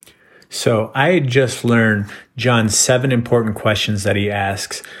So I had just learned John's 7 important questions that he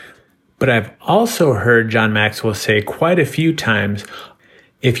asks, but I've also heard John Maxwell say quite a few times,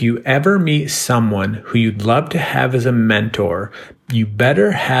 if you ever meet someone who you'd love to have as a mentor, you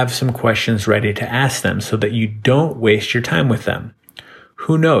better have some questions ready to ask them so that you don't waste your time with them.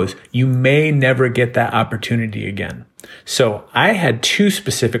 Who knows? You may never get that opportunity again. So I had 2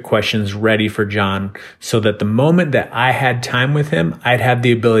 specific questions ready for John so that the moment that I had time with him, I'd have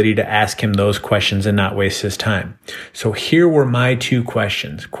the ability to ask him those questions and not waste his time. So here were my 2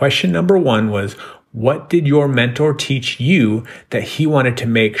 questions. Question number 1 was, what did your mentor teach you that he wanted to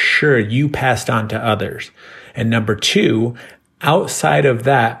make sure you passed on to others? And number 2, outside of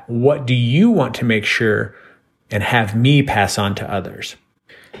that, what do you want to make sure and have me pass on to others?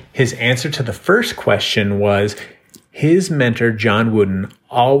 His answer to the first question was, his mentor, John Wooden,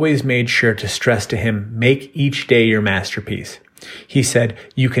 always made sure to stress to him, make each day your masterpiece. He said,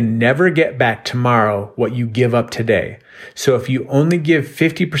 you can never get back tomorrow what you give up today. So if you only give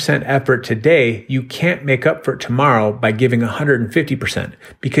 50% effort today, you can't make up for it tomorrow by giving 150%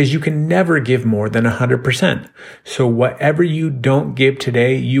 because you can never give more than 100%. So whatever you don't give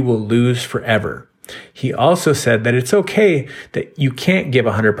today, you will lose forever. He also said that it's okay that you can't give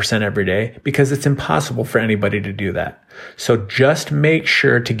 100% every day because it's impossible for anybody to do that. So just make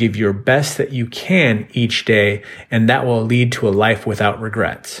sure to give your best that you can each day, and that will lead to a life without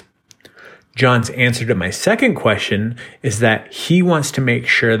regrets. John's answer to my second question is that he wants to make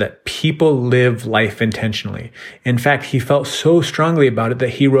sure that people live life intentionally. In fact, he felt so strongly about it that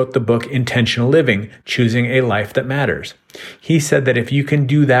he wrote the book Intentional Living, Choosing a Life That Matters. He said that if you can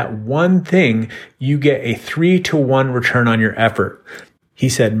do that one thing, you get a 3-to-1 return on your effort. He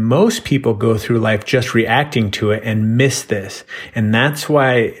said most people go through life just reacting to it and miss this. And that's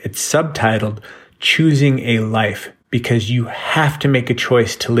why it's subtitled Choosing a Life, because you have to make a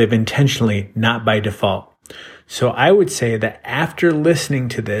choice to live intentionally, not by default. So I would say that after listening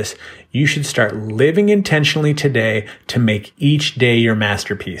to this, you should start living intentionally today to make each day your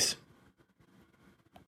masterpiece.